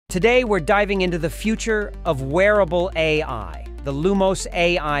Today, we're diving into the future of wearable AI, the Loomos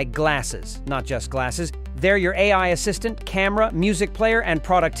AI Glasses. Not just glasses, they're your AI assistant, camera, music player, and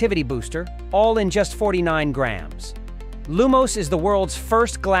productivity booster, all in just 49 grams. Loomos is the world's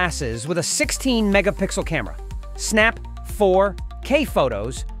first glasses with a 16-megapixel camera. Snap 4K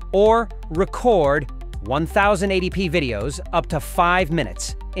photos or record 1080p videos up to 5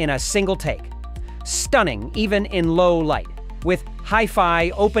 minutes in a single take. Stunning even in low light. With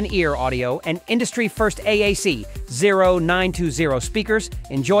hi-fi open-ear audio and industry-first AAC 0920 speakers,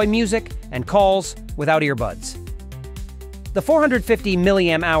 enjoy music and calls without earbuds. The 450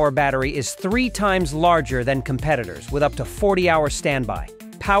 mAh battery is 3 times larger than competitors, with up to 40-hour standby.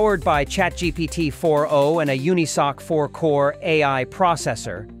 Powered by ChatGPT 4o and a Unisoc 4-core AI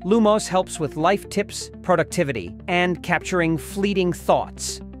processor, Loomos helps with life tips, productivity, and capturing fleeting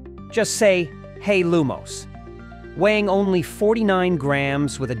thoughts. Just say, "Hey Loomos." Weighing only 49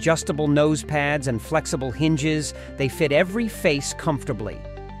 grams with adjustable nose pads and flexible hinges, they fit every face comfortably.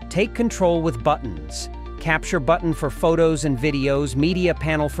 Take control with buttons. Capture button for photos and videos, media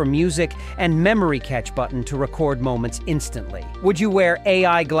panel for music, and memory catch button to record moments instantly. Would you wear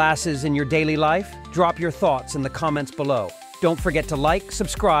AI glasses in your daily life? Drop your thoughts in the comments below. Don't forget to like,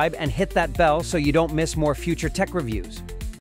 subscribe, and hit that bell so you don't miss more future tech reviews.